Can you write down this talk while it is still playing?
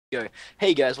Go.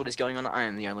 Hey guys, what is going on? I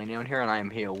am the only neon here, and I am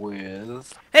here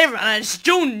with. Hey everyone, it's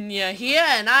Junior here,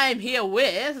 and I'm here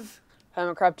with...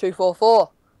 Hermit Crab 244.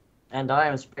 And I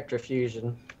am Spectre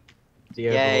Fusion, the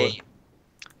Yay!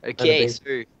 Overlord. Okay,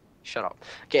 so shut up.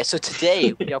 Okay, so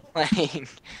today we are playing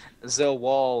the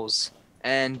walls,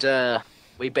 and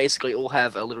we basically all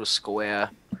have a little square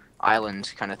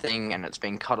island kind of thing, and it's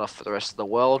been cut off for the rest of the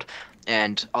world.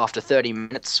 And after 30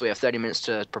 minutes, we have 30 minutes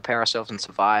to prepare ourselves and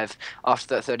survive.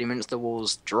 After that 30 minutes, the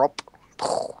walls drop,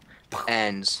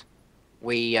 and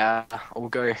we all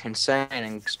go insane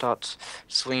and start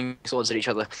swinging swords at each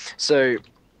other. So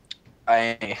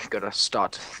I gotta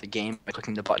start the game by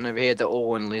clicking the button over here. They're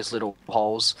all in these little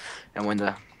holes, and when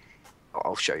the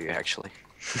I'll show you actually.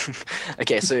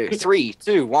 Okay, so 3,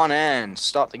 2, 1, and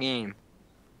start the game.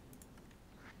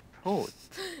 Oh,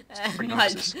 it's pretty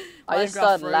nice. I just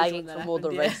started lagging from all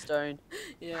the redstone.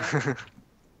 Yeah.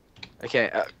 Okay,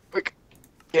 quick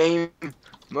game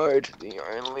mode. The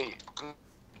only.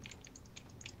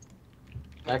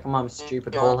 How come I'm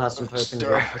stupid? Hole hasn't opened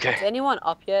yet. Okay. Is anyone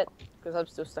up yet? Because I'm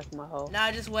still stuck in my hole.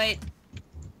 No, just wait.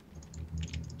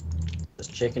 This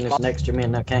chicken is next to me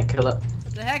and I can't kill it.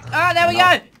 What the heck? Oh, there we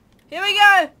go! Here we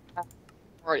go!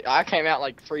 Alright, I came out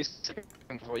like 3 seconds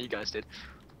before you guys did.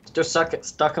 Still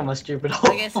stuck on my stupid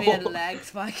hole. I guess we had a lag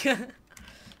spike.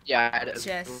 Yeah, it is.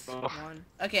 Chest. One.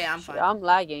 Okay, I'm fine. I'm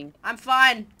lagging. I'm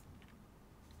fine.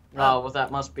 Oh, well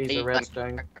that must be the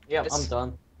redstone. Yep, I'm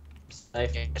done. Safe.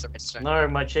 Okay, it's a redstone. No,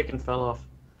 my chicken fell off.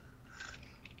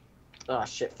 Oh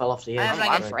shit, fell off the I edge. have like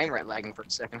I'm a- frame rate lagging for a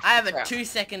second. I have a Crap.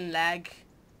 2-second lag.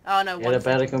 Oh no, Get 1 a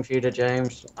better second. computer,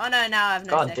 James. Oh no, now I have no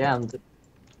God second. damn.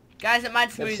 Guys, it might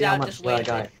Let's smooth see how out, much just lag wait.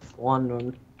 I got.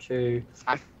 1, 2,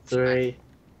 I'm 3,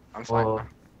 I'm fine.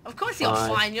 4. Of course you're Fine.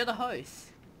 fine, you're the host.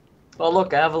 Oh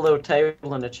look, I have a little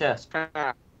table in a chest. And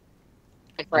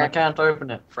I can't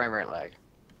open it. Frame rate lag.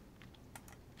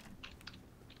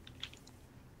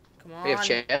 Come on. We have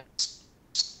chests.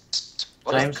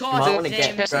 What James, course, you might want to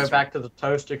James. go back to the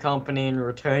toaster company and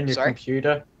return your Sorry?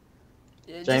 computer.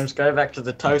 Yeah, just- James, go back to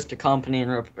the toaster company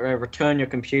and return your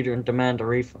computer and demand a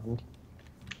refund.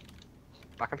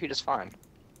 My computer's fine.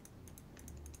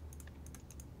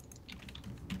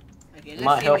 Okay, It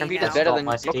might let's see help what you computer's got. better stop than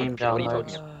my your Steam computer. What are you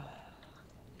downloads. talking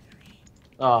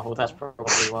Oh, well that's probably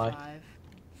why. 5,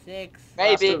 6. I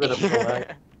Maybe. still got a full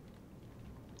lag.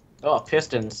 Oh,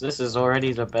 pistons. This is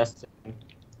already the best thing.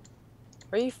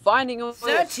 Where are you finding all this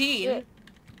 13. shit?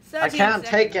 13 I can't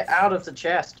take it seconds. out of the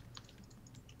chest.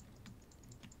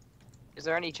 Is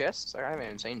there any chests? I haven't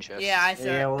even seen chests. Yeah, I saw.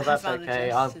 Yeah, well I that's found the okay.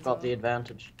 chests I've as got well. the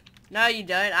advantage. No, you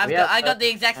don't. I Yeah, got the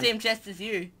exact and- same chest as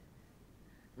you.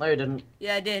 No, you didn't.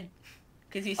 Yeah, I did.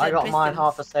 Cause you said I got mine pistons.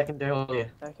 half a second earlier.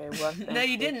 Okay, well. No,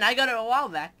 you didn't. I got it a while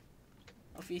back.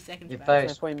 A few seconds Your back. face.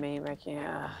 No point me making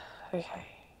okay.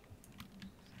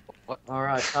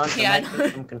 Alright, time to Yeah, I make know.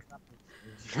 some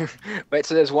contraptions. Wait,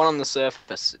 so there's one on the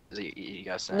surface. Is it you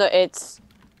guys saying? No, it's.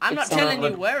 I'm not It's telling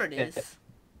not you where it is.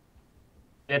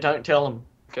 Yeah, don't tell them.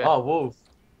 Okay. Oh, wolf.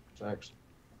 Jokes.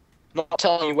 Not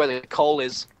telling you where the coal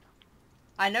is.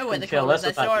 I know where the Couldn't care call is.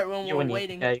 less I saw about it when we you were and your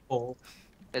waiting. gay ball.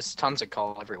 There's tons of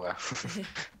coal everywhere.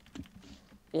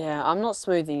 Yeah, I'm not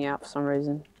smoothing out for some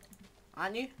reason.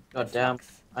 Aren't you? God That damn.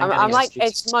 sucks. I'm getting like, stupid.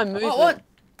 it's my movement. What?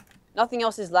 Nothing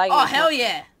else is lagging. Oh, It's hell not-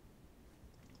 yeah!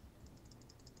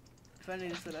 If only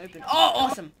this would open. Oh,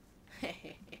 awesome! I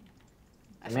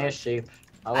Come here, found, sheep.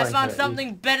 I won't found hurt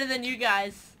something better than you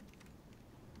guys.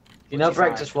 You know, What'd you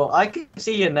practice well. I can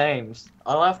see your names.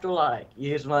 I'll have to like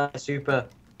use my super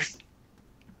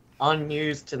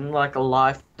unused in like a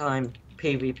lifetime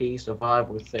PvP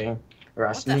survival thing, or I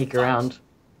What the sneak fuck? around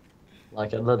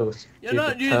like a little. You're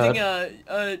not stupid using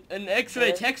turd. an X-ray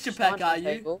There's texture a pack, are enchanting you?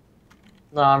 table.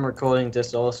 No, I'm recording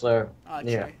this also. Oh,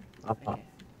 Yeah. true. I'm not. Okay.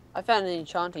 I found an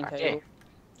enchanting Okay. table.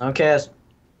 No one cares.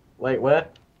 Wait, where?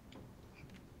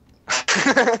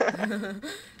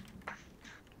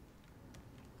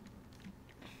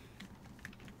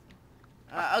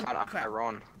 Oh, I crap.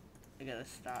 run. I gotta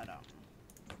start up.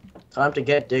 Time to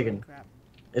get digging. Crap.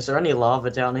 Is there any lava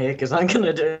down here? Cause I'm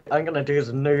gonna do as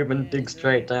a noob and Yeah, dig is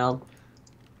straight there- down.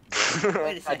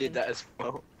 I second. did that as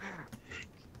well.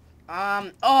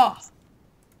 Oh!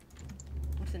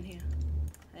 What's in here?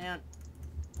 Hang on.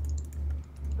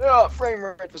 Oh, frame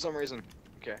rate for some reason.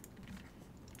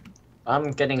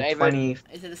 I'm getting David. 20.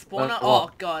 Is it a spawner? What?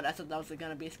 Oh god, I thought that was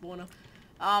gonna be a spawner.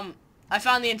 I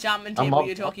found the enchantment I'm table up-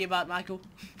 you're talking about, Michael.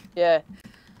 Yeah.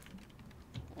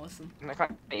 Awesome. Isn't that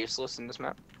kind of useless in this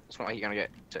map? It's not like you're gonna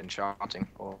get to enchanting,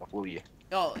 or will you?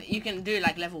 Oh, you can do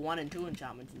like level 1 and 2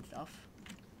 enchantments and stuff.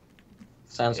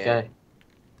 Sounds Yeah. gay.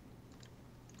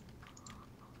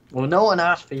 Well, no one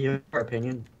asked for your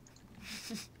opinion.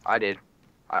 I did.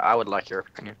 I would like your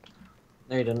opinion.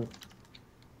 No, you didn't.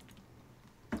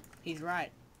 He's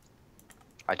right.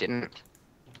 I didn't.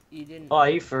 You didn't. Oh, are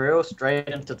you for real? Straight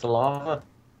into the lava?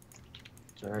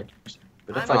 Sorry.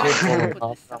 But if I'm I do not fall gonna in put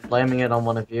lava, this stuff I'm blaming it on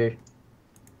one of you.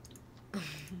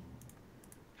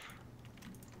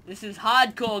 This is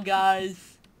hardcore,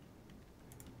 guys.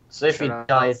 So if Shut you up.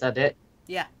 die, is that it?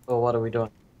 Yeah. Or what are we doing?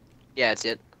 Yeah, it's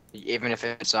it. Even if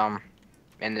it's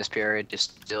in this period,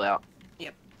 just still out.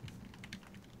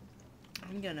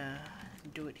 I'm gonna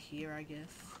do it here, I guess.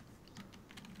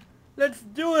 Let's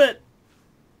do it!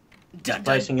 He's Dun, dun.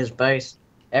 placing his base.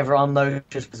 Everyone knows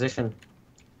his position.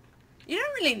 You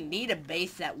don't really need a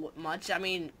base that much. I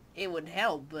mean, it would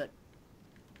help, but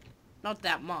not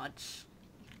that much.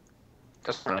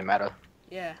 Doesn't really matter.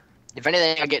 Yeah. If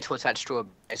anything, I get too attached to a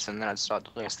base, and then I'd start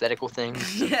doing aesthetical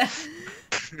things. Yeah.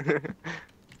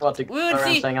 What, to We would go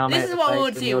around see, saying, "I this made is a what we base," would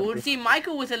and see. you're We would just- see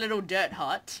Michael with a little dirt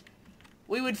hut.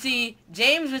 We would see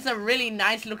James with a really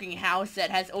nice looking house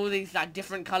that has all these like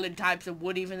different colored types of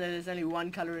wood, even though there's only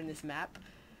one color in this map.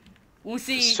 We'll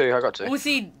see. It's two. I got two. We'll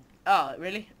see. Oh,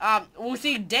 really? We'll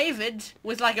see David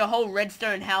with like a whole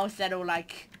redstone house that'll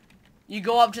like, you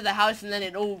go up to the house and then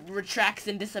it all retracts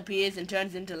and disappears and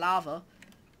turns into lava.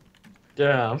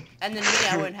 Damn. And then me,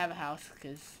 I won't have a house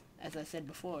because, as I said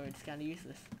before, it's kind of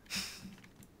useless.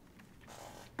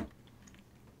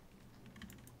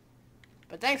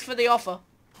 But thanks for the offer.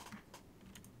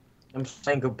 I'm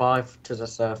saying goodbye to the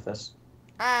surface.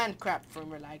 And crap from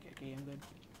lag. Okay, I'm good.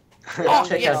 I'm Oh,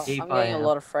 Check yes. how getting, deep I'm I getting a am.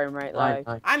 lot of frame rate lag.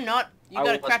 I'm not. You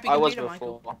got a crappy I was computer,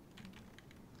 before. Michael.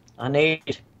 I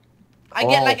need. I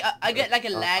get Oh. like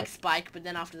a Oh, lag like- spike, but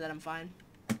then after that I'm fine.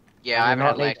 Yeah, I I haven't not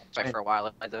had lag need- spike for a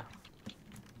while either.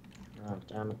 Oh,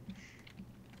 damn it.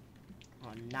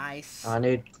 Oh, nice. I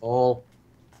need coal.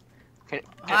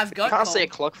 I've got You can't see a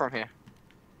coal. clock from here.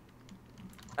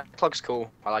 That clock's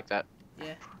cool. I like that.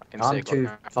 Yeah. I can see I'm a clock too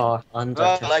now. far under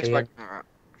Oh, to lag see spike. it. Alright.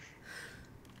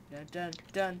 Dun dun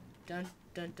dun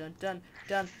dun dun dun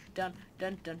dun dun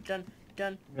dun dun dun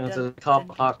dun. There's dun, a car dun.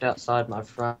 parked outside my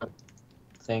front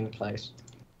thing place.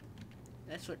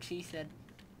 That's what she said.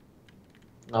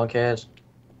 No one cares.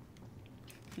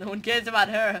 No one cares about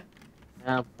her.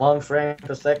 1 frame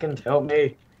per second, help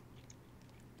me.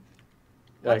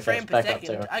 One Okay, frame it's per back up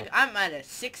second. there. I'm at a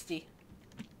 60.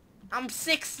 I'm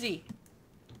 60.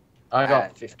 I got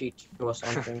Alright. 52 or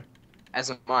something. As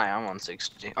am I. I'm on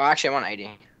 60. Oh, actually, I'm on 80.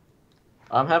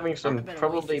 I'm having some, I better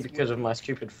probably waste this because of wood. my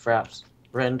stupid fraps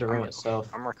rendering I'm- itself.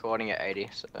 I'm recording at 80,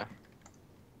 so.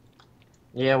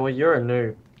 Yeah, well, you're a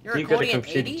noob. You're You got a recording at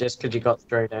computer 80? just because you got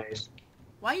straight A's.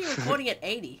 Why are you recording at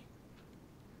 80?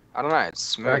 I don't know. It's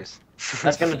smooth.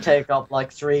 That's gonna take up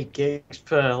like 3 gigs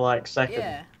per like second.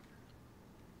 Yeah.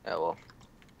 Yeah, well.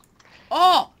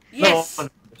 Oh! No Yes! one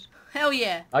knows. Hell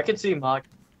yeah. I can see Mark.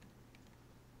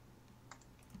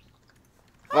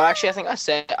 Well, actually, I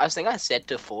think I said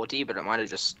to 40, but it might have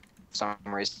just for some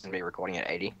reason be recording at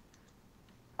 80.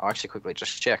 I'll actually quickly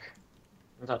just check.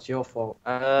 That's your fault.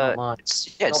 Not mine.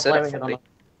 It's Stop set at blaming it on 40.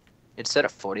 It's set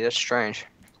at 40. That's strange.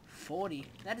 40.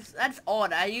 That's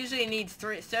odd. I usually need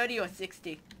 30 or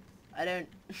 60. I don't...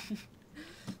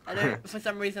 I don't... For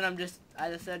some reason, I'm just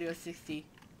either 30 or 60.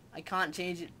 I can't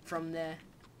change it from there.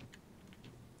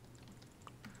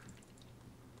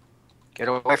 Get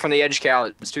away from the edge, Cal.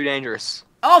 It's too dangerous.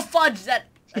 Oh, fudge! That...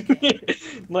 Okay.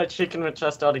 My chicken which I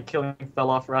started killing fell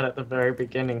off right at the very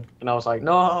beginning. And I was like,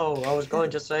 no, I was going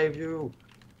to save you.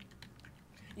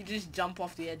 You just jump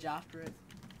off the edge after it.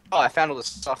 Oh, I found all the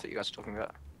stuff that you guys were talking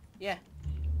about.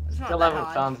 It's not Still that haven't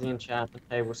hard. found the enchantment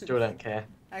table, still don't care.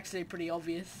 Actually, pretty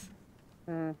obvious.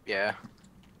 Mm. Yeah.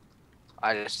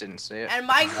 I just didn't see it. And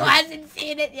Michael hasn't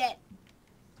seen it yet.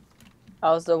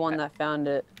 I was the one that found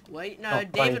it. Wait, no, Oh,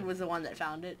 David funny. was the one that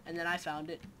found it, and then I found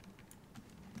it.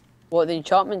 What, the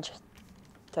enchantment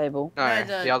table? No,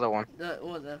 No, the other one.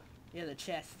 The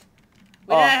chest.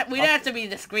 Oh, We don't have to be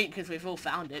discreet because we've all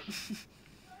found it.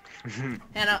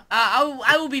 And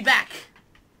I will be back.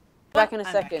 Back in a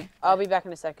I'm second. back. I'll be back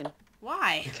in a second.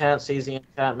 Why? You can't see the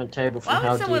enchantment table from Why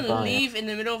how would someone deep I am. leave in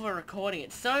the middle of a recording?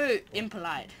 It's so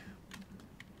impolite.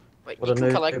 Wait, What you a can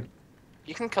noob. collect.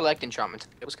 You can collect enchantment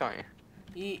tables, can't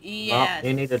you? Yeah. No,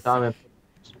 you need a diamond.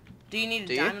 Do you need a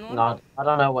Do you? diamond one? No, I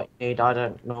don't know what you need. I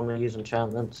don't normally use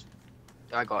enchantments.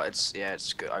 I got it.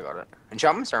 It's good. I got it.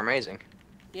 Enchantments are amazing.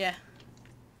 Yeah.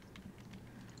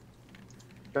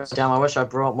 Damn, I wish I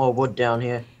brought more wood down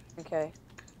here. Okay.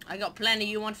 I got plenty.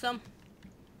 You want some?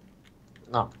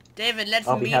 No, David, let's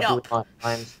I'll be meet happy up. with my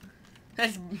mines.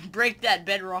 Let's break that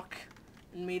bedrock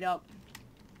and meet up.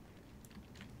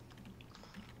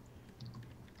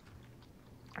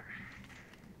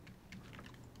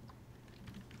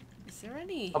 Is there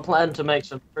any? I plan to make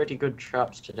some pretty good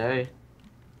traps today.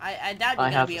 I doubt you're I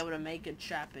gonna have- be able to make a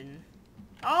trap in.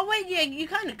 Oh wait, yeah, you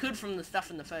kind of could from the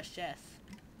stuff in the first chest.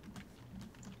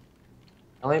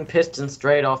 I mean, piston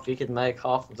straight off, you can make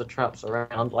half of the traps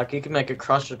around. Like, you can make a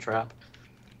crusher trap.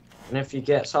 And if you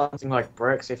get something like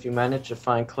bricks, if you manage to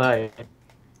find clay,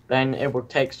 then it will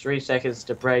take 3 seconds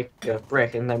to break a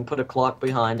brick and then put a clock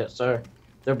behind it. So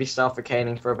they'll be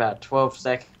suffocating for about 12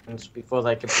 seconds before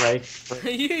they can break. Are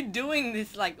you doing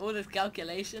this, like, all this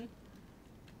calculation?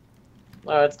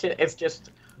 No, it's just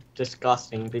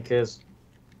disgusting because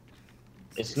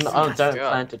it's not, I don't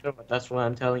plan to do it. That's why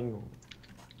I'm telling you.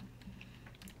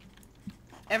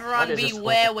 Everyone What is this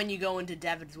beware when you go into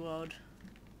David's world.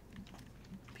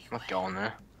 I'm not going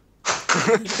there.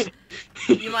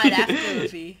 You might have to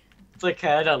if he... It's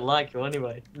okay, I don't like you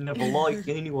anyway. Never liked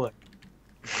you anyway.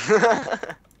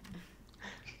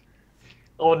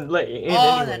 Oh, let you in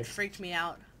Oh, anyway. that freaked me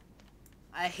out.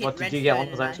 I hit What, did redstone you get one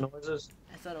of and those I noises?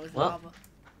 thought it was What? lava.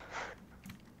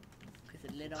 Because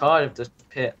it lit up. Tired of this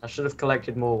pit. I should have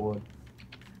collected more wood.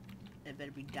 There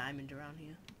better be diamond around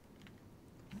here.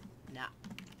 Nah.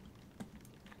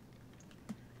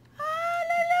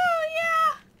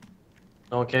 Hallelujah!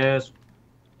 No one cares.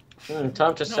 Time to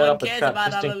No set one up a cares trap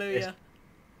about just in case. hallelujah.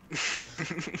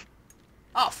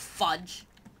 Oh, fudge.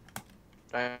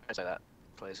 Don't say that.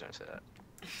 Please don't say that.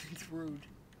 It's rude.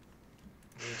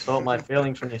 Sort my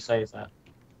feelings when you say that.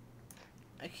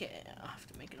 Okay, I'll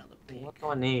have to make another pig. What do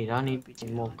I need? I need Be some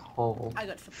too more hard. coal. I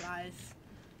got supplies.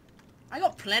 I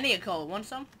got plenty of coal. Want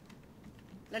some?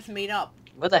 Let's meet up.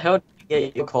 Where the hell did you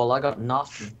get your coal? I got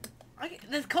nothing.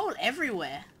 There's coal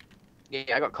everywhere. Yeah,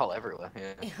 I got coal everywhere.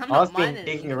 Yeah. I'm not I've been mining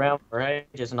digging any. around for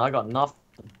ages and I got nothing.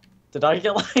 Did I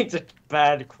get like the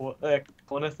bad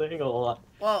corner thing or what?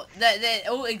 Well, they're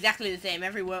all exactly the same.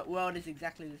 Every world is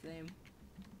exactly the same.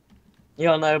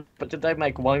 Yeah, I know, but did they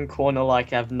make one corner like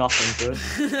have nothing good?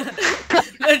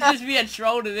 Let's just be a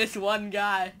troll to this one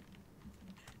guy.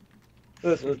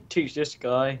 Let's teach this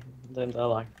guy. Then they're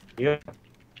like, yeah.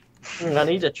 I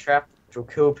need a trap which will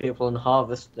kill people and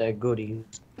harvest their goodies.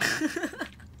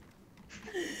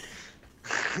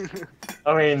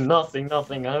 I mean, nothing.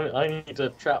 I need to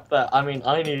trap that. I mean,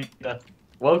 I need a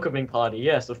welcoming party.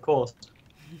 Yes, of course.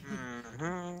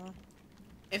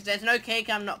 If there's no cake,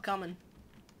 I'm not coming.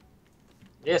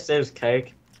 Yes, there's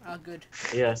cake. Oh, good.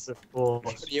 Yes, of What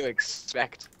course. do you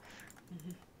expect?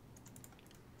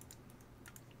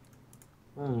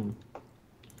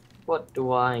 What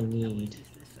do I need?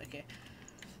 Okay.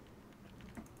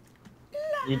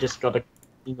 You just got a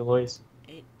creepy noise.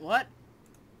 What?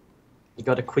 You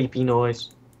got a creepy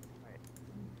noise.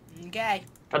 Okay.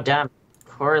 God damn.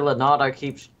 Corey Leonardo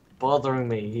keeps bothering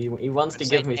me. He wants to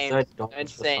give me $30 Don't for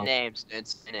say something. names. Don't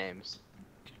say names.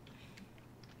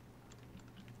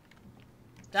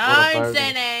 Don't burger.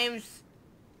 say names.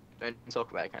 Don't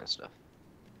talk about that kind of stuff.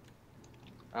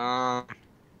 I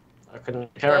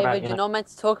couldn't care about David, you. you're not meant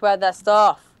to talk about that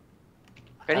stuff.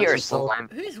 I can hear a That's so- slime.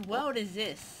 Whose world is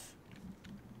this?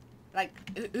 Like,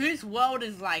 whose world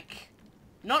is like,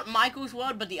 not Michael's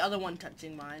world, but the other one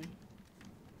touching mine?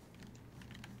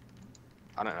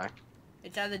 I don't know.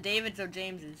 It's either David's or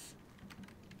James's.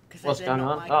 'Cause What's they're going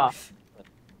not on?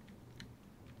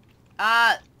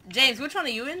 Michael's. James, which one are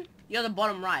you in? You're the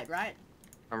bottom right, right?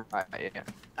 I'm right, yeah.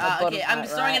 bottom Okay, I'm right,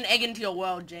 throwing right. an egg into your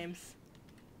world, James.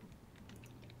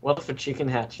 What if a chicken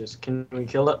hatches? Can we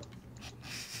kill it?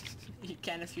 You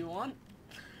can if you want.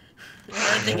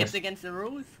 I don't think it's against the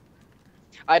rules.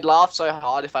 I'd laugh so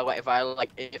hard if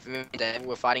me and Dave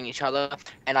were fighting each other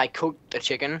and I cooked a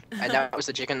chicken and that was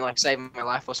the chicken like saving my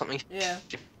life or something. Yeah.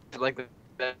 Like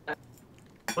that.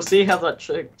 We'll see how that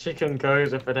chicken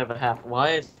goes if it ever happens. Why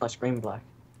is my screen black?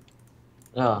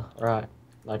 Oh, right.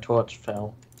 My torch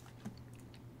fell.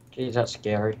 Geez, that's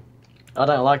scary. I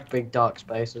don't like big dark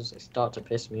spaces. They start to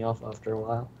piss me off after a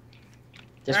while.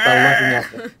 Just by looking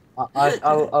at them.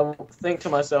 I'll think to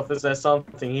myself, is there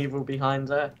something evil behind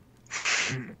there?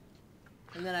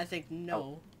 And then I think,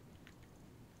 no.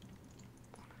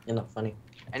 You're not funny.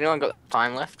 Anyone got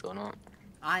time left or not?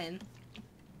 Iron.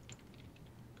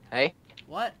 Hey?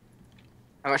 What?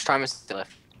 How much time is still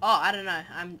left? Oh, I don't know.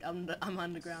 I'm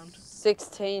underground.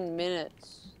 16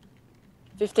 minutes.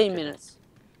 15 minutes.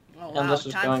 Oh And wow, this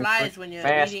is time going flies quick, when you're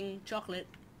fast. eating chocolate.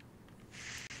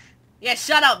 Yeah,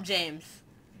 shut up, James.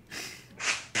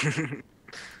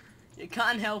 You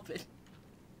can't help it.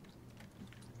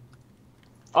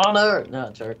 Oh no!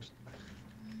 No, jokes.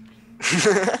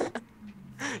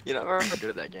 You're not very good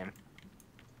at that game.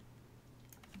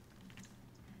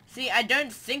 See, I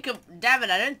don't think of David.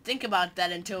 I don't think about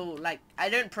that until like I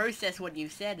don't process what you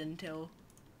said until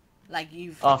Like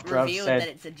you've After I've revealed said that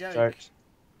it's a joke. jokes.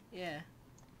 Yeah.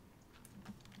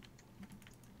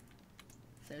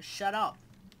 So shut up.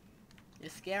 You're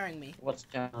scaring me. What's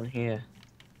down here?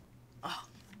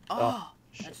 Oh,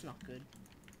 that's not good.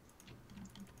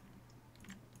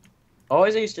 I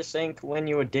always used to think when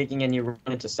you were digging and you run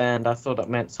into sand, I thought it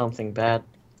meant something bad.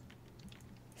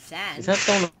 Sand? Is that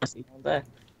someone there?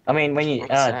 I mean, when you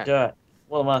What's that? dirt.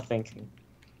 What am I thinking?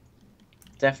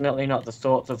 Definitely not the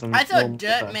sorts of them. I thought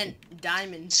dirt meant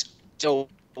diamonds. Still.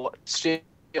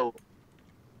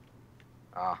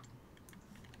 Ah.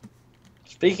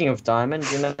 Speaking of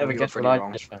diamonds, you never You're guess what pretty I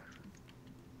wrong. just found.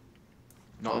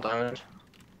 Not a diamond.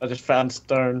 I just found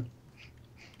stone.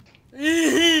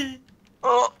 You're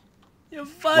Oh!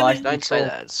 funny. Life. Don't say Cool.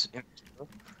 that. It's...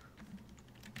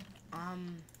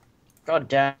 God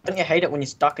damn! Don't you hate it when you're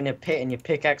stuck in a pit and your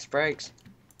pickaxe breaks?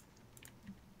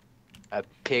 A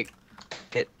pit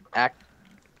act.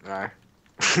 No.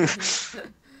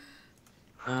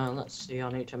 Let's see. I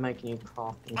need to make a new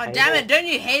crafting Oh table. damn it! Don't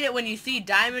you hate it when you see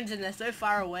diamonds and they're so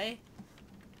far away?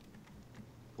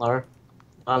 No.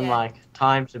 I'm Yeah. like,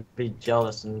 time to be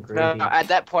jealous and greedy. No, at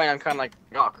that point I'm kind of like,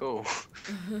 oh, cool.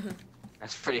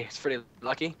 It's pretty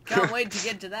lucky. Can't wait to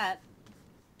get to that.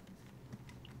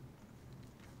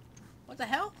 What the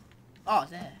hell? Oh,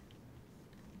 there.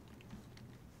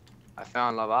 I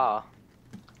found lava.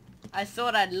 I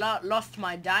thought I'd lost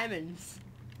my diamonds.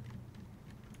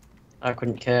 I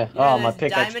couldn't care. You know Oh, my those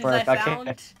pickaxe diamonds broke. I I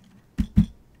can't. found?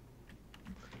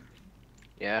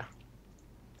 Yeah.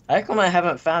 How come I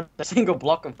haven't found a single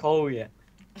block of coal yet?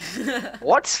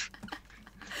 What?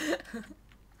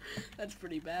 That's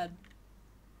pretty bad.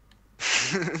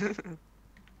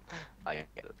 I get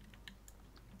it.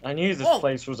 I knew this Whoa.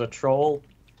 place was a troll.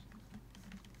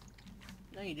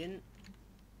 No, you didn't.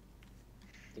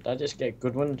 Did I just get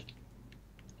Goodwind?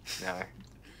 No.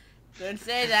 Don't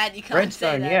say that. You can't say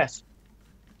Redstone, that. yes.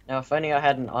 Now, if only I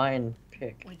had an iron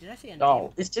pick. Wait, did I see a name?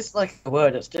 Oh, it's just like a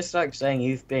word. It's just like saying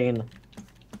you've been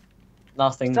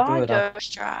nothing good.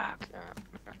 Struck.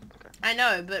 I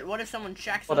know, but what if someone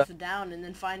tracks What us down and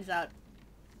then finds out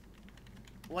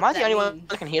what Am I that the only one means?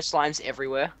 that can hear slimes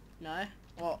everywhere? No.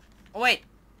 Well, oh wait.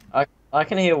 I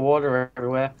can hear water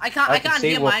everywhere. I I can can't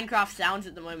see hear what- Minecraft sounds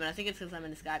at the moment. I think it's because I'm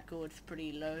in a Skype call. It's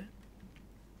pretty low.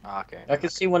 Oh, okay. I can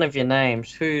see one of your names.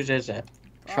 Whose is it?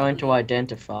 Trying to Probably.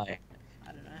 identify.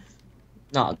 I don't know.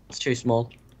 No, it's too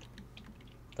small.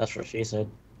 That's what she said.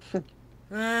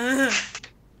 I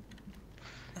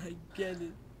get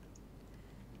it.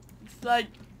 It's like,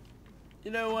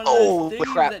 you know, one of Oh, those things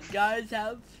crap. that guys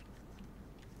have.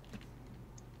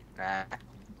 Nah.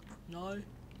 No.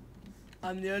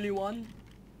 I'm the only one.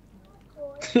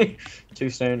 Too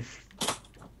soon.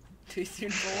 Too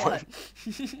soon for what?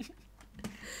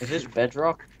 Is this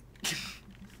bedrock?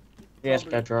 Yes, Probably.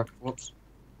 bedrock. Whoops.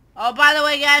 Oh, by the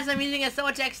way, guys, I'm using a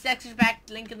Sortex texture pack.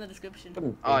 Link in the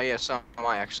description. Oh yeah, so am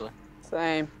I actually.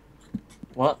 Same.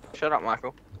 What? Shut up,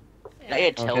 Michael. Yeah.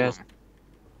 Yeah, tell Okay.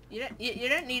 them. You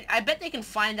don't need. I bet they can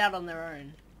find out on their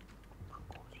own.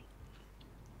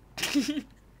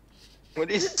 What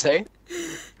did you say?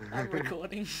 I'm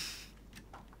recording.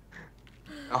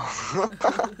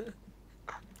 Oh.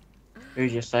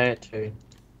 Who'd you say it to?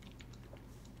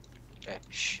 Okay.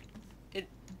 Shh.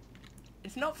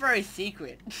 It's not very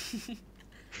secret.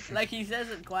 Like he says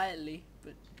it quietly,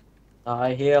 but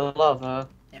I hear lava.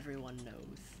 everyone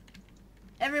knows.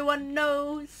 Everyone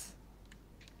knows.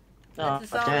 Oh,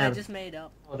 That's the song I damn. just made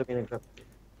up. Would have been a good.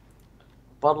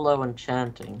 Bottle of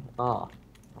enchanting. Oh,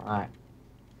 alright.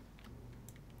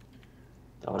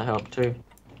 That would help too.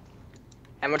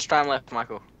 How much time left,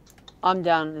 Michael? I'm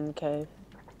down in the cave.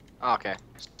 Oh, okay.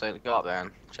 So go up there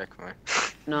and check for me.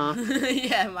 No.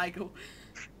 Yeah, Michael.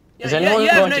 Is You anyone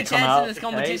have going no to come chance out in this of the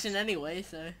competition caves? anyway,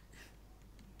 so.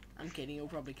 I'm kidding, you'll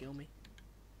probably kill me.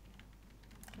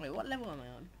 Wait, what level am I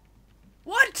on?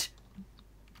 What?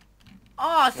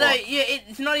 Oh, so What? yeah,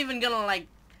 it's not even gonna like.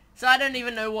 So I don't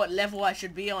even know what level I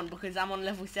should be on because I'm on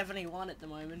level 71 at the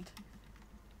moment.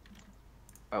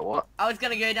 Wait, what? I was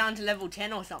gonna go down to level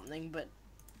 10 or something, but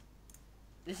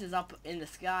this is up in the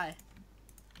sky.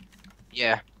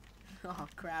 Yeah. Oh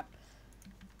crap.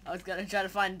 I was gonna try to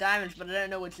find diamonds, but I don't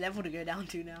know which level to go down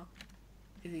to now.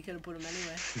 Because he could have put them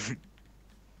anywhere.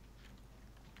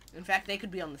 In fact, they could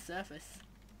be on the surface.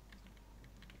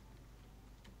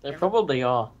 They probably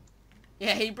are.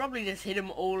 Yeah, he probably just hit them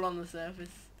all on the surface.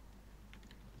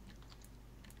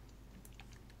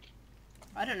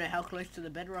 I don't know how close to the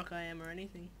bedrock I am or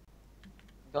anything.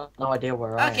 Got no idea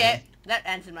where I am. Okay, that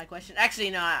answered my question. Actually,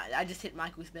 no, I just hit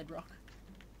Michael's bedrock.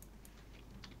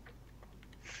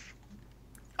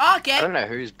 I Okay. don't know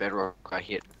whose bedrock I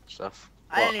hit stuff.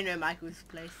 I only know Michael's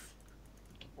place.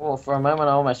 Oh, for a moment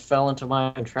I almost fell into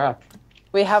my own trap.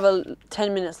 We have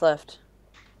 10 minutes left.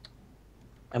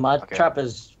 And my Okay. trap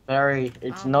is very...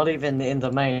 It's not even in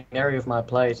the main area of my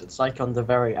place. It's like on the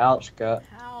very outskirt.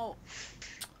 How?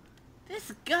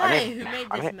 This guy Okay. who made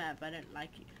Okay. this map, I don't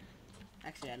like you.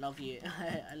 Actually, I love you.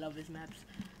 I love his maps.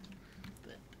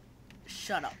 But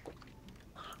shut up.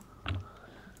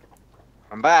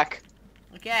 I'm back.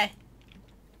 Okay.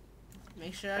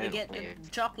 Make sure to didn't get the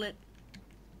leave. chocolate.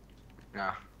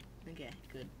 No. Okay,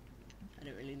 good. I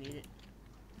don't really need it.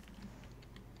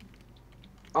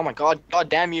 Oh my god. God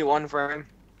damn you, one frame.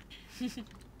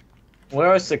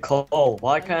 Where is the coal?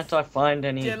 Why can't I find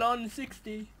any... Still on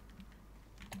 60.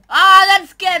 Ah, that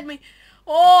scared me.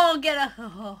 Oh, get a...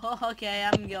 Oh, okay,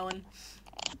 I'm going.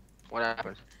 What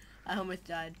happened? I almost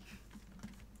died.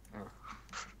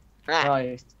 Ah,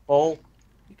 Nice. Coal?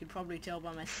 You could probably tell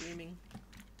by my screaming.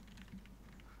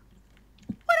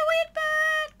 What a weird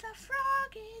bird, the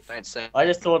frog is. don't say. I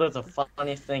just thought it was the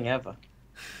funniest thing ever.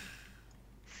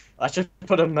 I should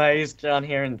put a maze down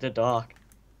here in the dark.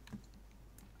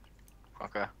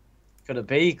 Okay. Could it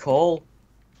be coal?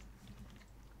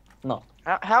 No.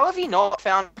 How have you not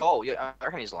found coal? I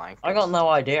reckon he's lying. I got no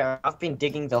idea. I've been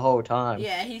digging the whole time.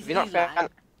 Yeah, he's Have you not he's lying. found?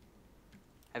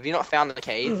 Have you not found the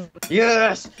cave?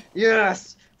 Yes!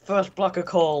 Yes! First block of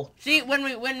coal. See,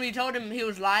 when we told him he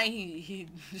was lying, he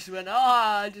just went, oh,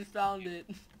 I just found it.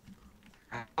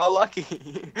 How lucky.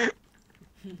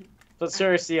 But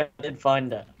seriously, I did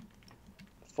find it.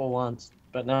 For once.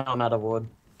 But now I'm out of wood.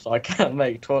 So I can't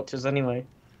make torches anyway.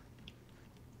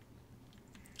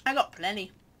 I got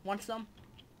plenty. Want some?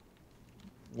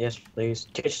 Yes, please.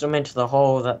 Ditch them into the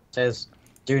hole that says,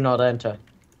 do not enter.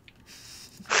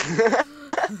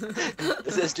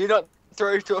 It says, do not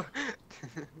throw to...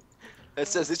 It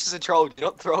says, this is a troll, do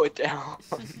not throw it down.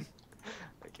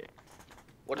 Okay.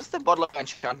 What does the bottle of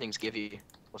enchantings give you?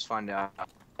 Let's find out.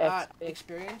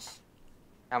 Experience?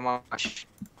 How much?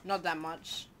 Not that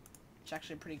much. It's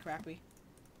actually pretty crappy.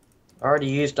 I already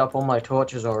used up all my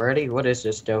torches already. What is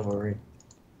this devilry?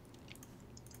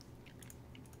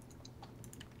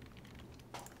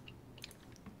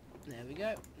 There we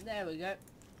go. There we go.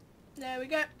 There we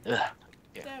go. Ugh.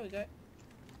 Yeah. There we go.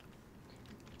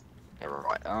 Yeah,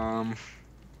 right. I'm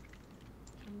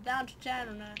down to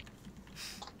channel now.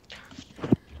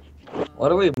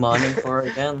 What are we mining for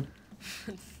again?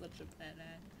 It's such a bad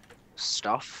ad.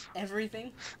 Stuff.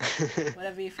 Everything.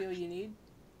 Whatever you feel you need.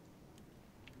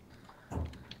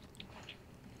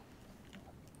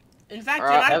 In fact,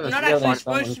 Alright, you're not have a actually feeling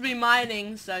supposed someone- to be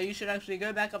mining, so you should actually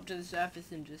go back up to the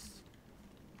surface and just...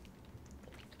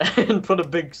 And put a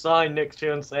big sign next to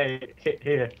you and say, hit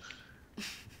here.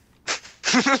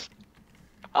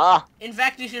 Ah. In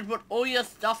fact, you should put all your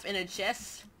stuff in a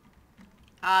chest.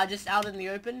 Just out in the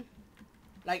open.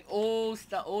 Like, all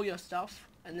your stuff.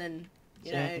 And then,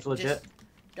 you know, Seems legit. just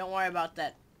don't worry about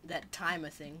that timer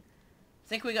thing. I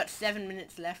think we got 7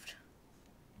 minutes left.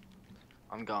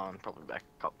 I'm gone. Probably back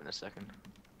up in a second.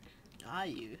 Are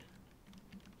you?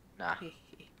 Nah.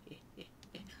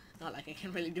 Not like I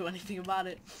can really do anything about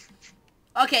it.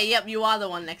 Okay, yep, you are the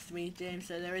one next to me, James.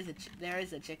 So there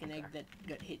is a chicken egg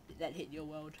that hit your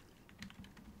world.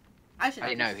 I should. I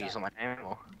didn't know actually if you saw start- my name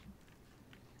or...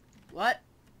 What?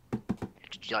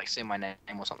 Did you like say my name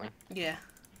or something? Yeah.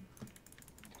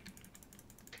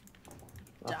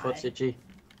 My Die. foot's itchy.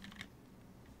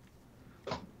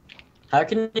 How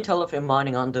can you tell if you're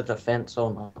mining under the fence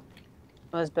or not?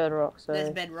 There's bedrock, so... There's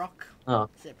bedrock. Oh,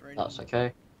 Separating. that's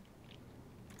okay.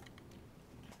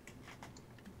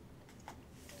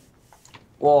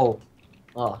 Whoa.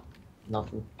 Oh,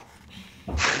 nothing.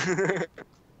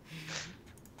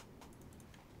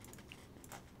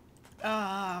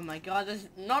 Oh my god, there's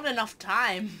not enough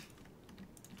time.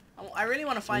 I really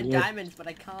want to find Yeah. diamonds, but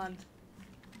I can't.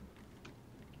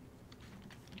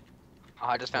 Oh,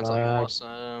 I just found something Right.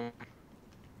 awesome.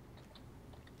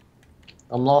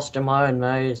 I'm lost in my own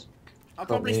maze. I'll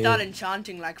Got probably me. start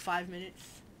enchanting like 5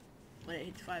 minutes. When it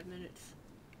hits 5 minutes.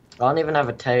 I don't even have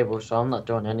a table, so I'm not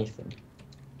doing anything.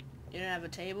 You don't have a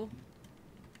table?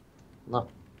 No.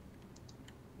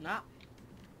 Nah.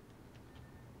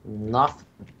 Nothing.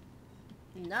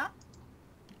 Nah.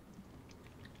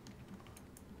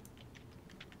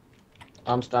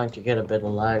 I'm starting to get a bit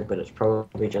of lag, but it's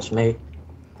probably just me.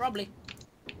 Probably.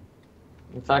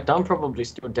 In fact, I'm probably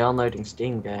still downloading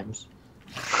Steam games.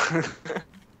 Wait a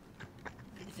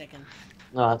second.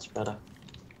 No, that's better.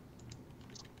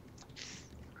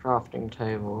 Crafting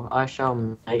table. I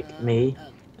shall make me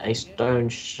a stone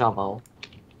shovel.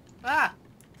 Ah!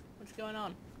 What's going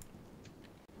on?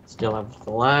 Still have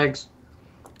the lags.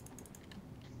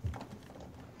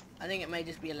 I think it may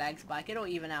just be a lag spike. It'll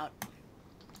even out.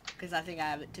 Because I think I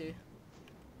have it too.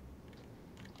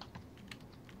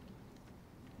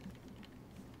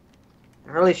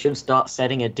 I really should start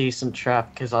setting a decent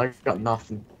trap because I've got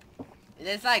nothing.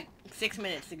 There's like 6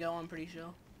 minutes to go, I'm pretty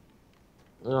sure.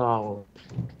 Oh.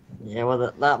 Yeah,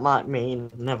 well, that might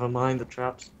mean never mind the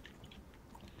traps.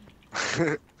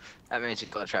 That means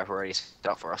you've got a trap already set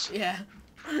up for us. Yeah.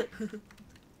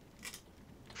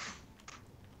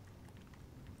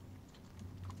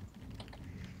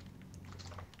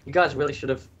 You guys really should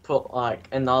have put, like,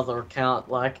 another account,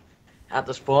 like, at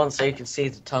the spawn so you can see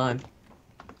the time.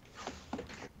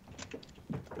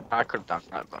 I could have done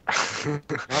that, but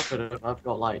I've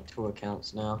got, like, 2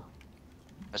 accounts now.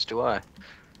 as do I.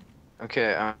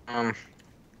 Okay,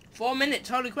 4 minutes,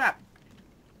 holy crap.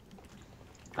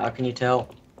 How can you tell?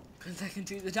 Because I can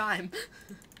do the time.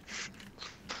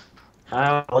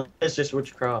 How? It's just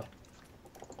witchcraft.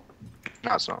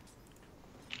 no, it's not.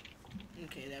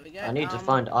 Okay, there we go. I need to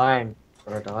find iron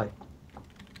for a die.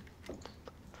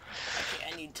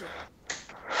 Okay, I need to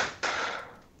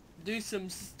do some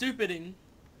stupiding.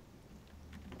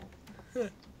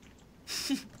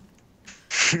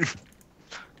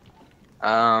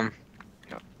 I'm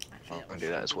Actually, gonna do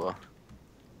that as well.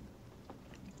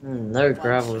 No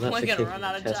gravel, that's We're a gonna kick run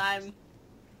out of test. time.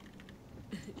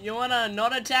 You wanna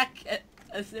not attack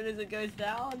as soon as it goes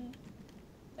down?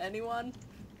 Anyone?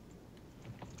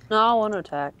 No, I want to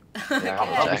attack. Yeah,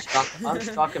 I'll Okay. attack. I'm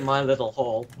stuck in my little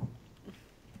hole.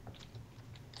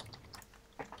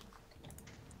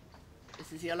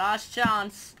 This is your last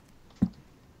chance.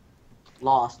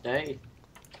 Last day.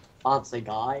 Fancy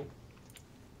guy.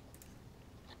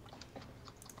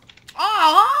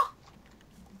 Oh!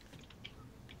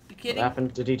 You What kidding?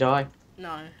 happened? Did he die?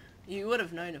 No. You would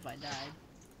have known if I died.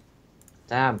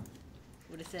 Damn.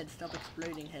 Would have said stop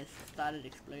exploding has started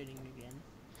exploding again.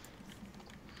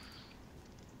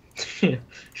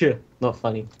 Yeah, not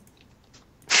funny.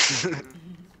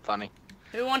 Funny.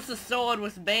 Who wants a sword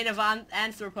with Bane of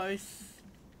Anthropos?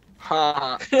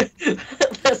 Ha.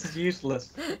 That's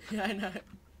useless. Yeah, I know.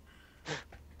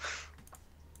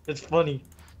 It's funny.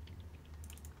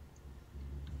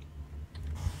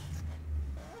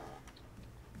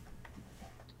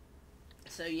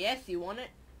 So yes, you want it?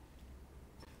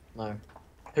 No.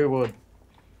 Who would?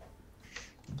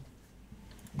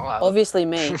 Obviously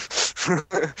me. Just for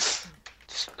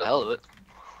the hell of it.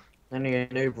 Only a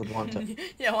noob would want it.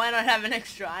 Yeah, why not have an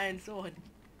extra iron sword?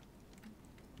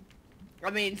 I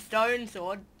mean, stone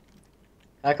sword.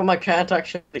 How come I can't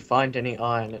actually find any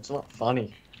iron? It's not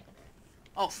funny.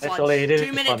 Oh, fudge. Actually, it is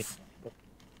 2 minutes.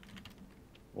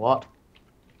 What?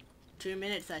 2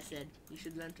 minutes, I said. You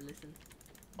should learn to listen.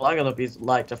 Well, I'm gonna be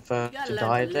like the You first gotta to learn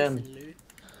die to then. listen, Lou.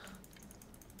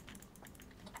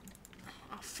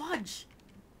 Oh, fudge.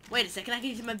 Wait a second, I can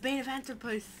use my Bane of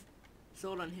Anthropos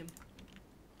sword on him.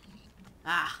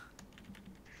 Ah.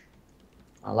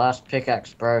 My last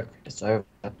pickaxe broke. It's over.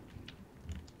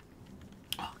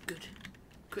 Oh, good.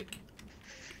 Quick.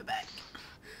 Go back.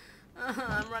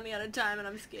 I'm running out of time and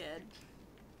I'm scared.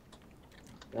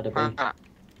 Better be.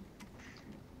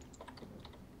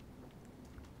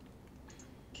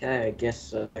 Okay, I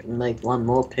guess I can make one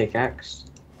more pickaxe.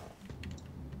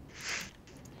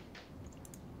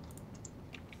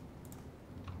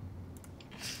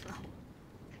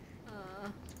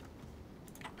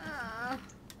 Uh,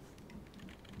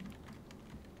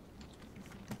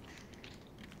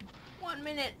 1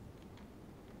 minute.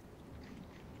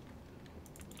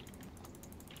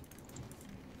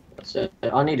 That's it.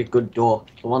 I need a good door.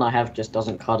 The one I have just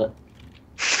doesn't cut it.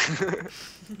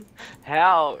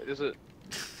 How is it?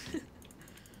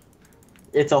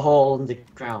 It's a hole in the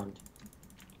ground.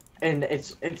 And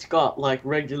it's got like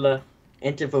regular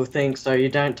interval things so you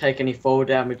don't take any fall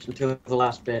damage until the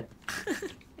last bit.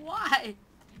 Why?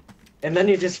 And then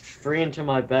you're just free into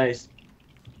my base.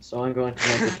 So I'm going to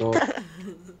make a door.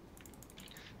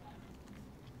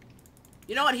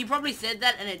 You know what? He probably said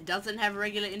that and it doesn't have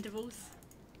regular intervals.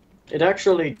 It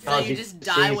actually So does. you just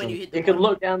die when you hit the You can bottom.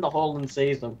 look down the hole and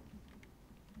see them.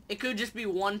 It could just be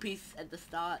one piece at the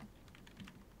start.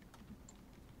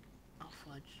 Oh,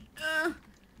 fudge.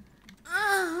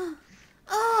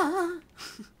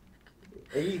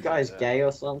 Are you guys gay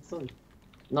or something?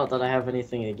 Not that I have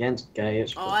anything against gay.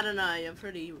 It's Oh, I don't know. You're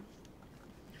pretty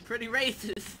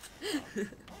racist.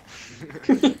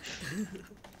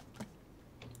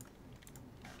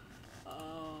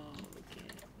 Oh, okay.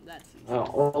 That's easy.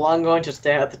 Oh, well, I'm going to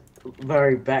stay at the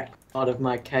very back part of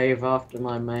my cave after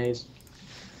my maze.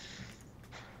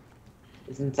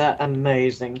 Isn't that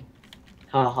amazing?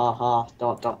 Ha ha ha.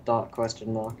 Dot dot dot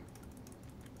question mark.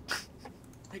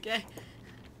 Okay.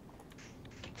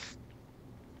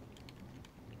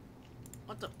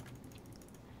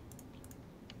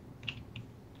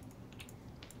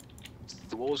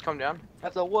 walls come down?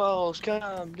 Have the walls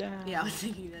come down. Yeah, I was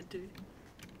thinking that too.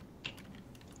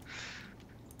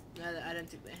 No, I don't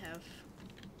think they have.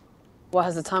 What,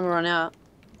 has the timer run out?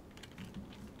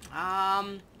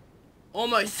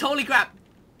 Almost. Holy crap.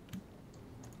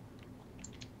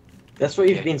 That's what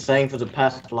you've been saying for the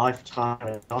past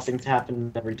lifetime. Nothing to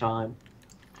happen every time.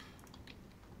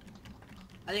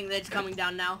 I think they're coming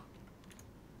down now.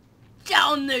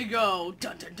 Down they go.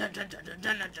 Dun, dun, dun, dun, dun, dun,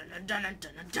 dun, dun, dun, dun, dun,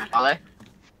 dun, dun. Are they?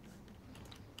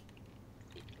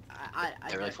 I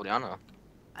They really don't- fall down, or?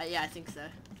 yeah, I think so.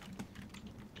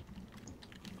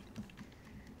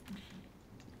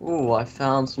 Ooh, I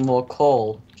found some more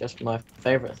coal. Just my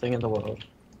favorite thing in the world.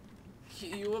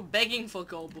 You were begging for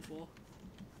coal before.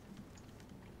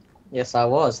 Yes, I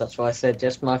was. That's why I said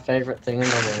just my favorite thing in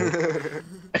the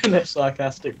world. In a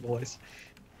sarcastic voice.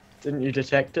 Didn't you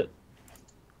detect it?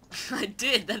 I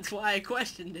did, that's why I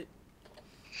questioned it.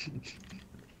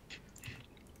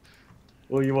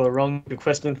 Well, you were wrong to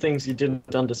question things you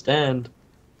didn't understand.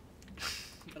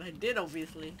 But I did,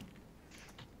 obviously.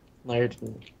 No, you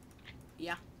didn't.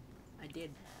 Yeah, I did.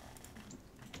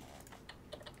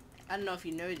 I don't know if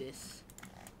you know this,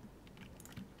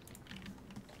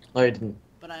 No, you didn't.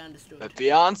 but I understood. But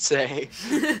Beyonce.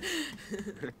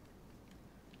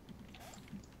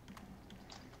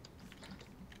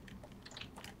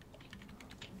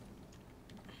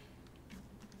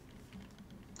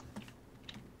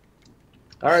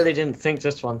 I really didn't think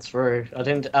this one through. I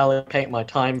didn't allocate my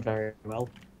time very well.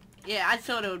 Yeah, I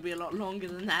thought it would be a lot longer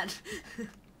than that.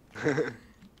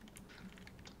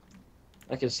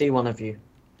 I can see one of you.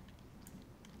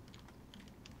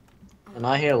 And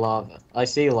I hear lava. I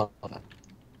see lava.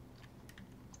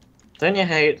 Don't you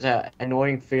hate that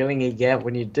annoying feeling you get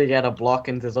when you dig out a block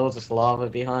and there's all this lava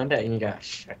behind it and you go,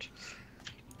 shit.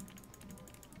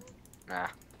 Nah.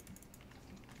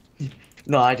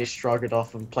 No, I just shrug it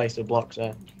off and place the blocks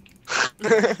there.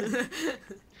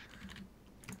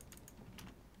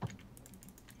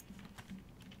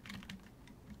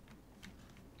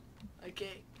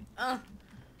 Okay.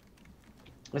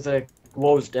 Is the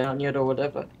walls down yet or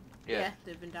whatever? Yeah,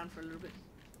 they've been down for a little bit.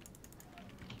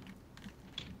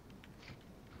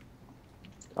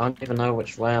 I don't even know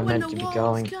which way I'm When meant the to be walls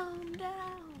going. come down.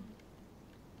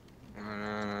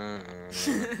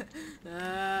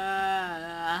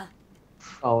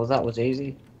 Oh, that was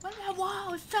easy. When the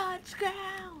walls touch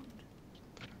ground.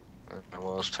 The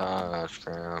walls touch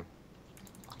ground.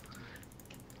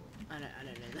 I don't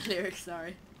know the lyrics,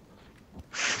 sorry.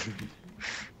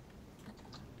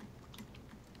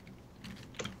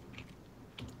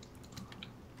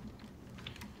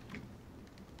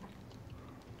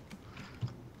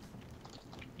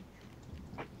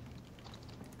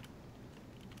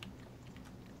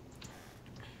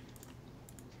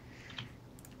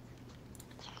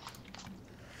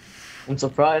 I'm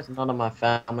surprised none of my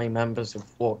family members have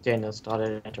walked in and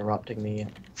started interrupting me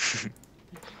yet.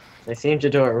 They seem to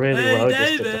do it really Hey, well.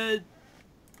 Just to David!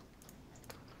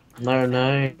 no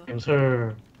names.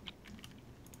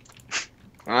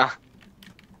 Ah,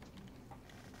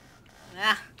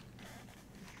 Ah.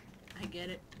 I get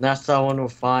it. Now someone will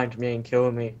find me and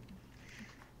kill me.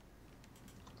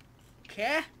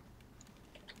 Okay.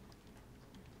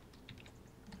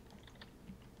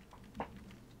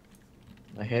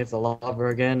 I hear the lava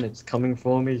again. It's coming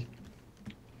for me.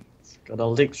 It's got a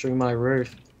leak through my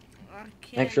roof.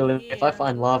 Actually, if I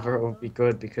find lava, it would be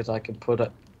good because I could put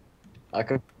it. I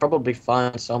could probably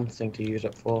find something to use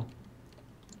it for.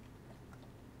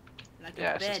 Like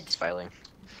yeah, a it's bed. just failing.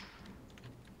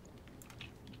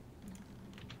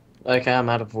 Okay, I'm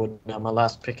out of wood now. My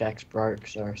last pickaxe broke,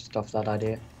 so stop that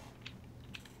idea.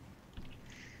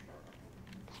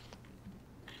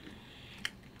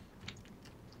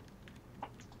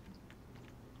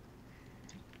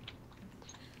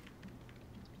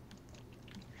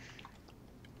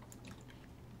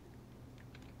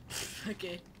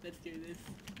 Okay, let's do this.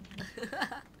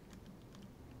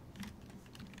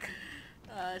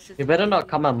 It's just You better not easy.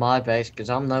 come at my base, because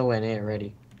I'm nowhere near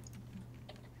ready.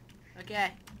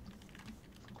 Okay.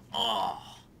 Oh!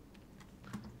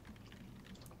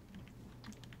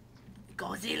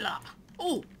 Godzilla!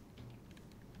 Oh!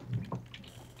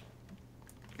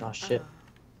 Oh shit.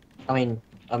 I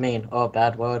mean, oh,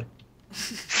 bad word.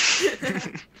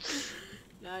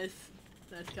 Nice.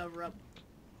 Nice cover up.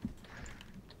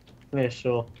 Yeah,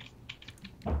 sure.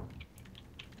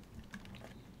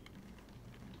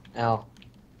 Ow.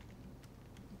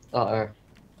 Uh-oh.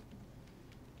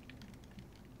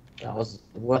 That was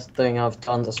the worst thing I've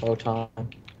done this whole time.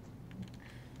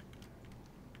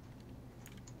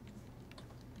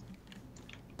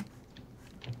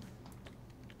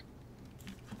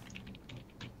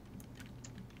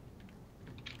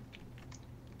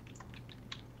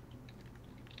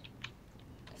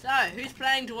 So, who's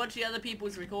planning to watch the other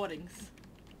people's recordings?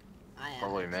 I am.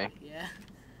 Probably me. Yeah.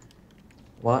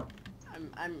 What?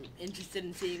 I'm interested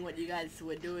in seeing what you guys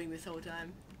were doing this whole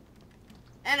time.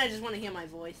 And I just want to hear my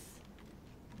voice.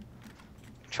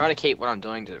 Trying to keep what I'm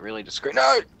doing to really discreet.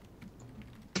 No!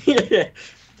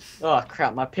 Oh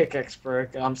crap, my pickaxe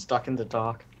broke. I'm stuck in the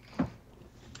dark.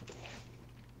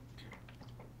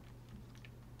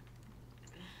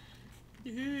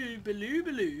 Baloo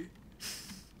baloo.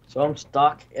 So I'm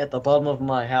stuck at the bottom of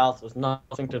my house with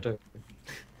nothing to do.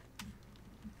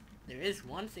 There is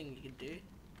one thing you can do.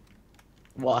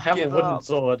 Well, I have a Give wooden up.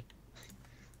 sword.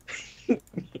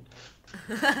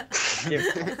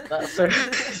 That's so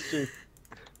stupid.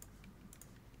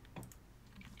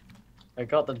 I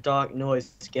got the dark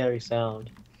noise, scary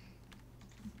sound.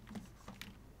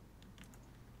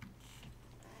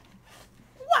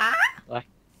 What?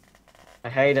 I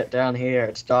hate it down here.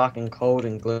 It's dark and cold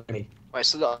and gloomy. Wait,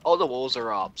 so all the walls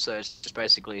are up, so it's just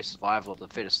basically survival of the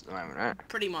fittest at the moment, right?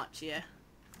 Pretty much, yeah.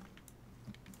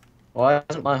 Why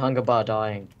isn't my hunger bar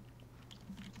dying?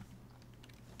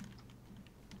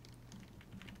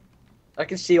 I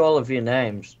can see all of your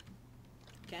names.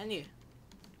 Can you?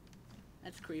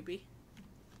 That's creepy.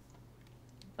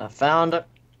 I found it.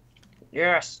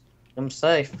 Yes, I'm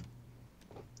safe.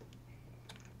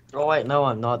 Oh wait, no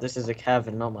I'm not. This is a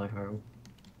cabin, not my home.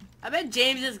 I bet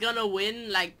James is gonna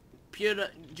win, like,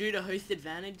 due to host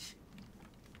advantage.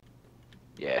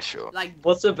 Yeah, sure. Like,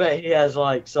 What's a bet he has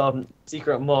like some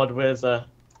secret mod where the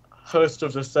host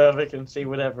of the server can see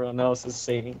what everyone else is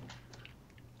seeing?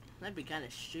 that'd be kind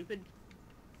of stupid.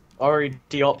 Or he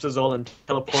de-ops us all and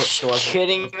teleports to us.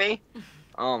 Kidding me?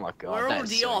 Oh my god, We're all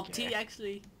that's so de-opt. gay. He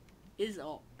actually is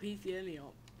op. He's the only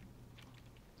op.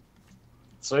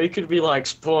 So he could be like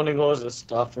spawning all this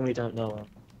stuff and we don't know it.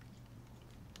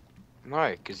 No,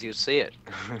 because you'll see it.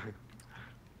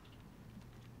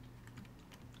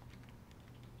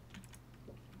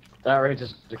 That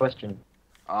raises the question.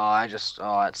 Oh,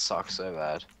 it sucks so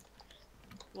bad.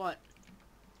 What?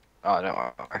 Oh, don't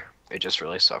worry. It just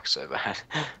really sucks so bad.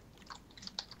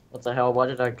 What the hell? Why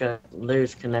did I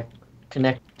lose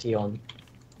connecty on?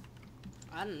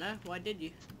 I don't know. Why did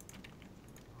you?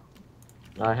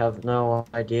 I have no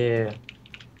idea.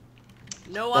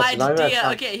 No Listen, I'm gonna idea.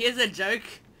 try- Okay, here's a joke.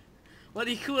 What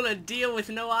do you call a deer with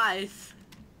no eyes?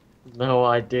 No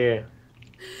idea.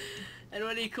 And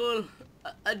what do you call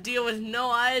a deer with no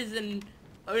eyes and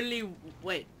only...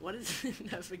 Wait, what is it?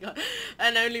 I forgot.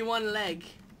 And only one leg.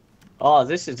 Oh,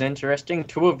 this is interesting.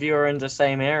 Two of you are in the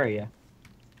same area.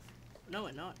 No,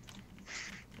 we're not.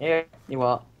 Yeah, you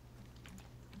are.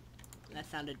 That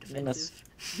sounded Yeah, that's-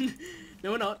 defensive.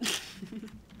 No, we're not.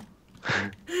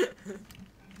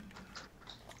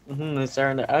 I'm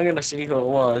gonna see who it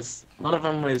was. One of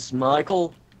them was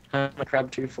Michael, Hermit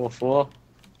Crab 244,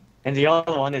 and the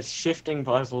other one is shifting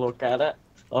by the look at it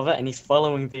of it, and he's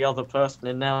following the other person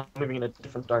and now moving in a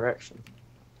different direction.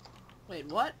 Wait,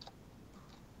 what?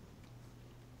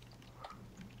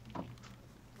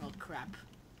 Oh, crap.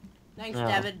 Thanks, No.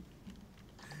 David.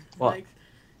 What? Thanks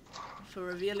for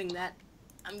revealing that.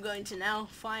 I'm going to now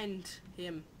find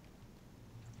him.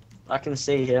 I can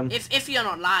see him. If you're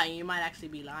not lying, you might actually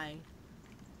be lying.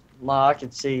 Ma, I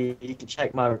can see. You can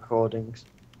check my recordings.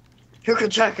 You can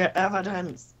check it.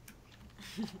 Evidence.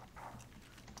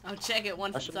 I'll check it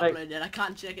once I it's should make- uploaded. I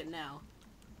can't check it now.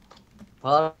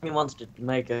 Part of me wants to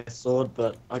make a sword,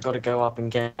 but I gotta go up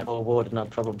and get more wood, and I'd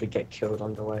probably get killed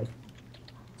on the way.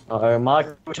 Uh-oh,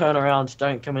 Michael, turn around.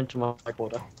 Don't come into my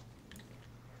water.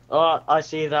 Oh, I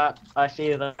see that. I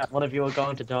see that. One of you are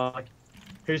going to die.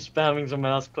 Who's spamming the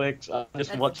mouse clicks? I'm just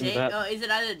That's watching that. Oh, is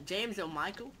it either James or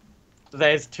Michael?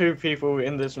 There's two people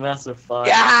in this massive fight.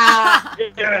 Yeah!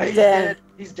 Yeah, he's Damn. dead.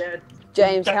 He's dead.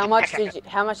 James, how much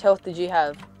health did you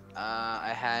have?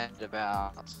 I had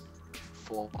about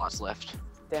 4 parts left.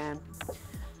 Damn.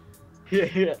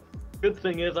 Yeah. Good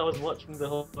thing is I was watching the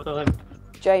whole time.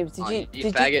 James, Oh, did you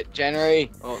you faggot,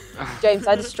 January. Oh. James,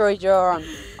 I destroyed your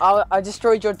I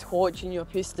destroyed your torch and your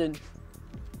piston.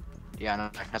 Yeah, I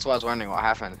know. That's why I was wondering what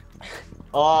happened.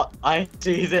 Oh, I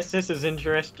see this. This is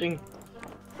interesting.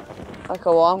 Okay,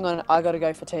 well I gotta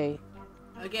go for tea.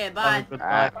 Okay, bye.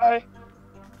 Goodbye. Bye.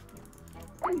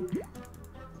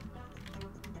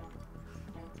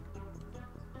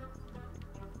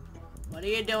 What are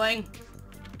you doing?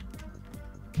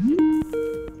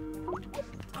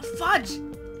 Oh, fudge!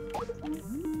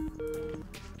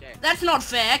 Okay. That's not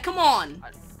fair. Come on.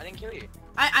 I didn't kill you.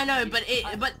 I know, but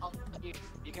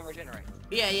You can regenerate.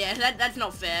 yeah, that's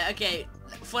not fair. Okay,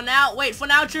 for now,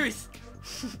 truth.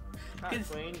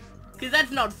 Queen. Cause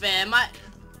that's not fair.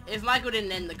 If Michael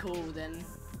didn't end the call, then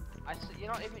You're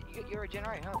not even. You're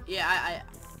regenerating, huh? Yeah, I...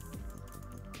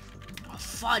 Oh,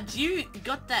 fudge, you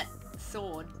got that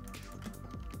sword.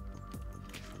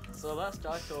 So last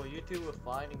I saw, you two were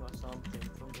fighting or something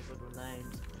from the little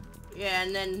names. Yeah,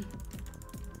 and then...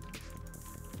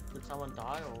 Did someone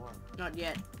die or what? Not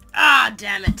yet. Ah,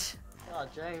 damn it! Oh,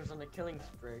 James on the killing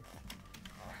spree.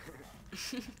 What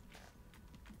have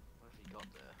you got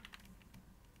there?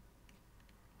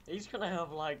 He's gonna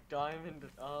have like diamond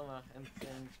armor and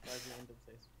things by the end of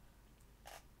this.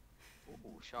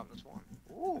 Ooh, sharpness 1.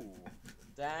 Ooh.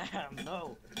 Damn,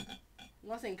 no.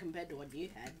 Nothing compared to what you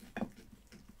had.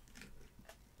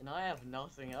 And I have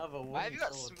nothing. I have a Why have wooden you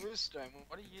got sword. smooth stone?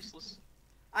 What a useless.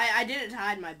 I did it to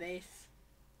hide my base.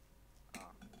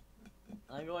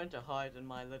 I'm going to hide in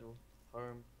my little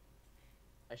home.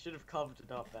 I should have covered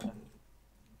it up better.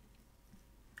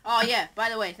 Oh yeah, by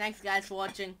the way, thanks guys for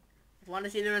watching. If you want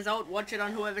to see the result, watch it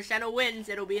on whoever channel wins.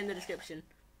 It'll be in the description.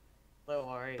 Don't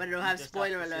worry. But it'll you have just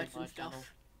spoiler to see alerts my and stuff. channel.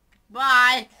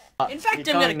 Bye! In fact,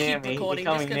 you're I'm gonna coming near keep me, you're recording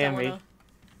just coming because I near me. wanna...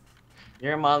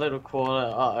 You're in my little corner.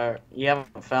 Uh-oh. You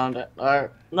haven't found it. Oh,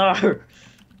 no!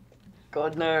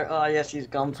 God, no. Oh, yes, he's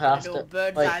gone past do a it.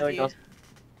 bird's Wait, eye there he view. goes.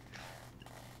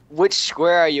 Which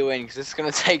square are you in? Because it's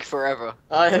gonna take forever.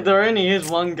 There only is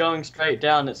one going straight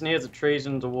down. It's near the trees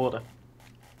and the water.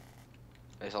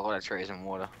 There's a lot of trees and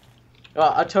water.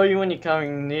 Well, I'll tell you when you're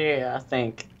coming near, I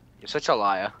think. You're such a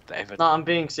liar, David. No, I'm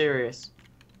being serious.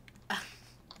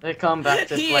 They come back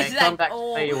this He way. is Come like, back to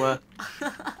where you were.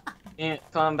 Yeah,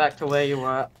 come back to where you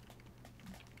were.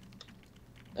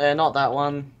 Not that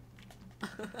one.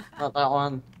 Not that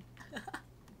one.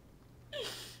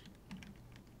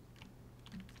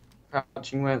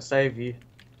 Crouching won't save you.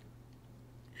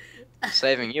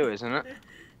 Saving you, isn't it?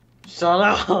 Shut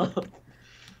up!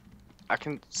 I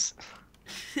can.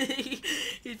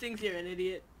 He thinks you're an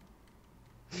idiot.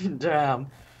 Damn.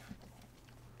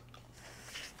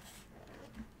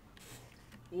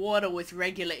 Water with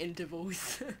regular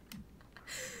intervals.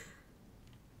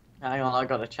 Hang on, I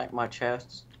gotta check my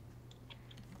chests.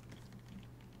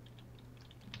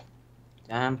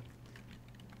 Damn.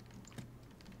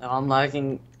 Now I'm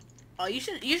lagging. Oh, you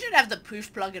should have the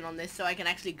poof plugin on this so I can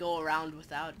actually go around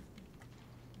without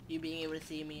you being able to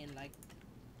see me and like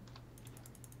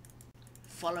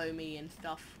follow me and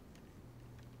stuff.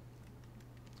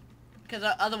 Because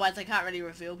otherwise I can't really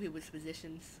reveal people's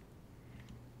positions.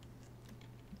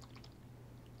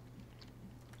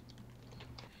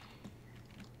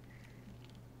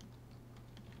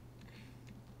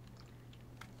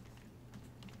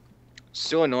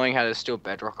 Still annoying how there's still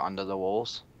bedrock under the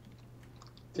walls.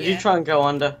 Did you try and go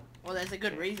under? Well, there's a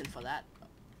good reason for that.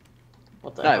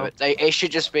 What the No, hell? but it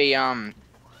should just be it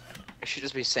should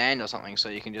just be sand or something, so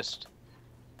you can just.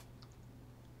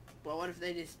 Well, what if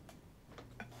they just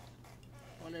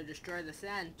want to destroy the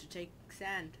sand to take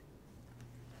sand?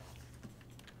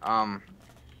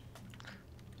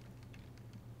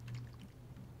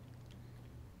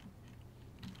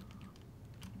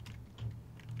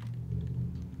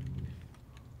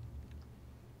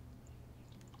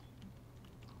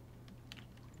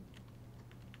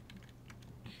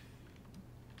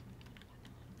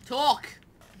 Talk!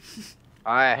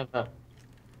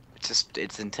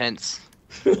 It's intense.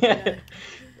 Yeah.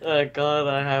 Oh god,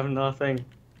 I have nothing.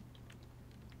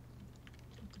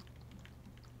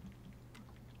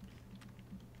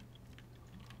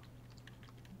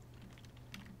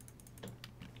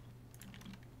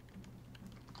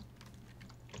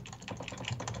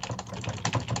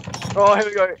 Oh, here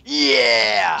we go.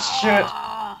 Yeah! Shit.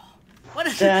 Ah. What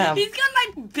is Damn. He's got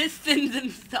like pistons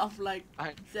and stuff like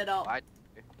set up.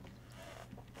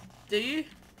 Do you?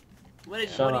 What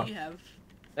Shut up. do you have?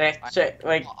 Shit,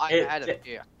 wait. I had it.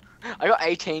 Yeah. I got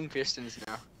 18 pistons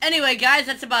now. Anyway, guys,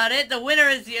 that's about it. The winner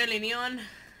is the early neon.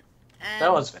 And,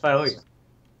 That was failure.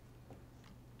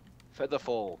 Feather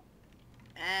fall.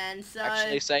 And so,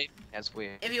 Actually, say that's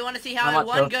weird. if you want to see How how it much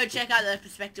won, else? go check out the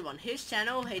perspective on his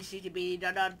channel,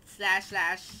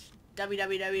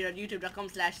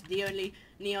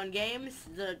 http://www.youtube.com/theonlyneongames.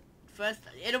 The first,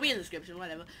 it'll be in the description,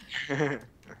 whatever.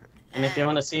 And if you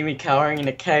want to see me cowering in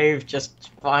a cave, just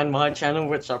find my channel,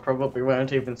 which I probably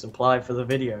won't even supply for the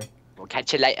video. We'll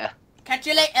catch you later. Catch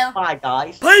you later. Bye,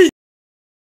 guys. Peace.